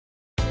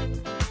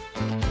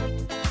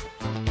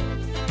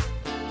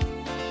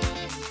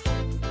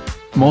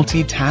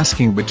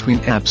Multitasking between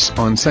apps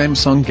on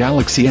Samsung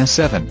Galaxy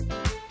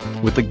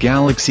S7. With the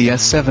Galaxy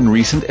S7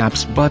 Recent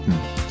Apps button,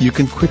 you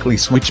can quickly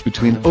switch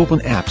between open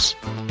apps.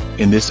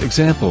 In this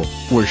example,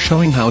 we're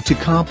showing how to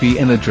copy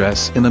an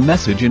address in a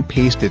message and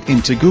paste it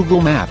into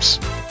Google Maps.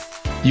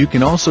 You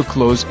can also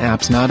close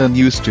apps not in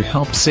use to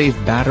help save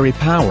battery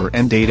power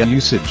and data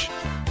usage.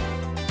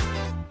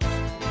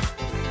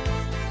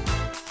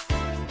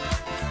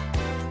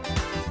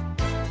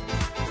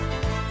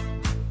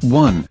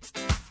 One.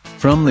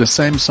 From the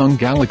Samsung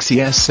Galaxy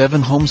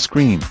S7 home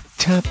screen,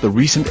 tap the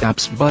Recent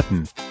Apps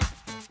button.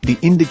 The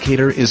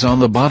indicator is on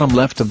the bottom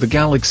left of the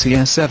Galaxy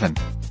S7.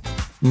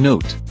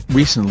 Note,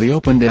 recently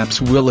opened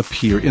apps will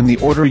appear in the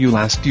order you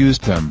last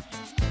used them.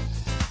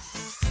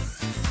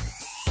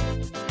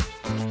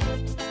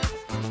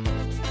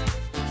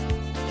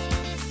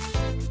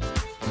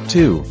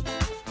 2.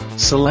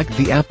 Select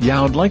the app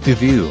you'd like to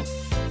view.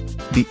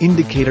 The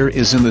indicator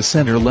is in the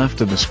center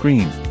left of the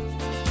screen.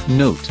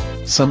 Note,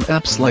 some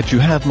apps let you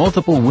have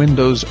multiple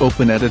windows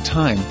open at a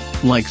time,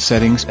 like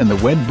Settings and the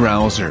web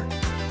browser.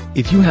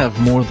 If you have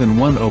more than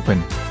one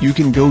open, you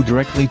can go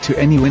directly to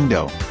any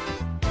window.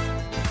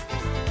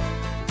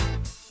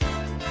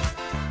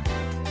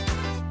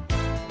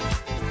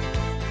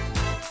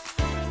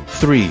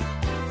 3.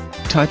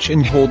 Touch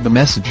and hold the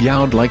message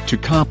you'd like to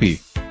copy.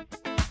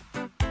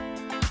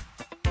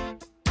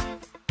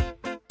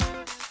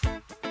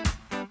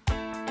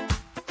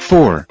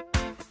 4.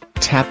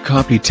 Tap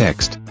Copy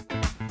Text.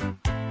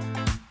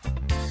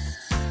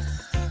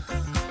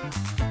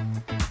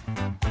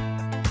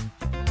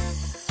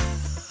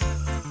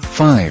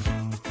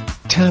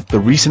 5. Tap the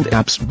Recent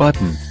Apps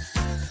button.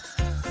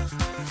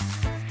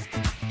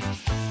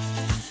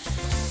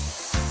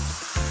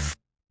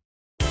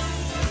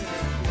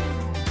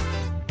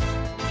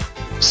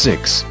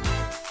 6.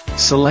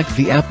 Select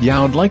the app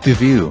you'd like to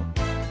view.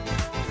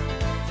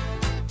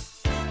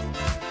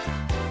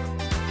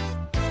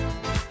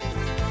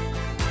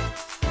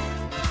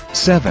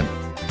 7.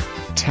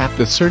 Tap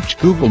the Search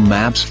Google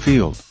Maps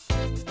field.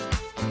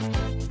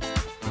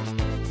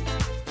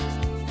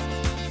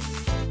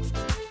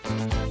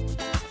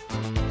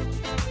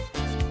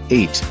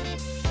 8.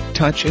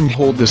 Touch and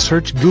hold the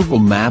Search Google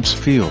Maps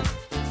field.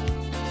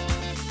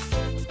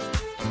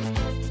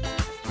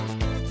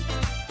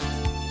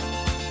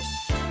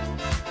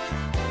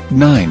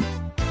 9.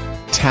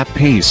 Tap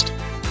Paste.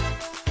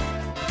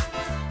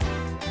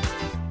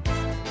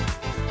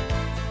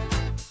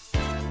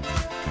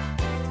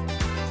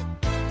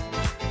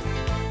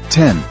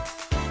 10.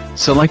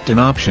 Select an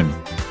option.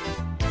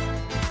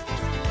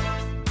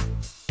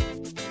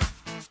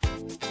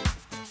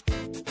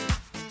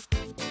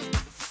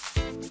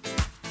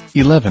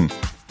 11.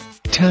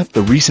 Tap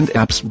the Recent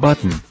Apps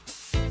button.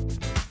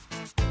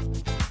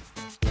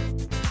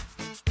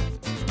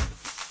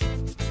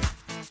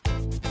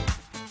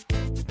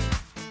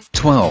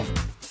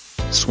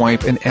 12.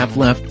 Swipe an app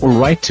left or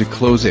right to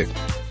close it.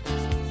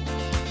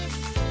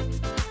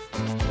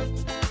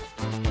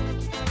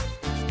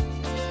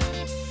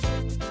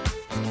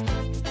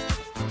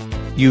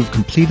 You've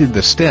completed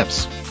the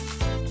steps.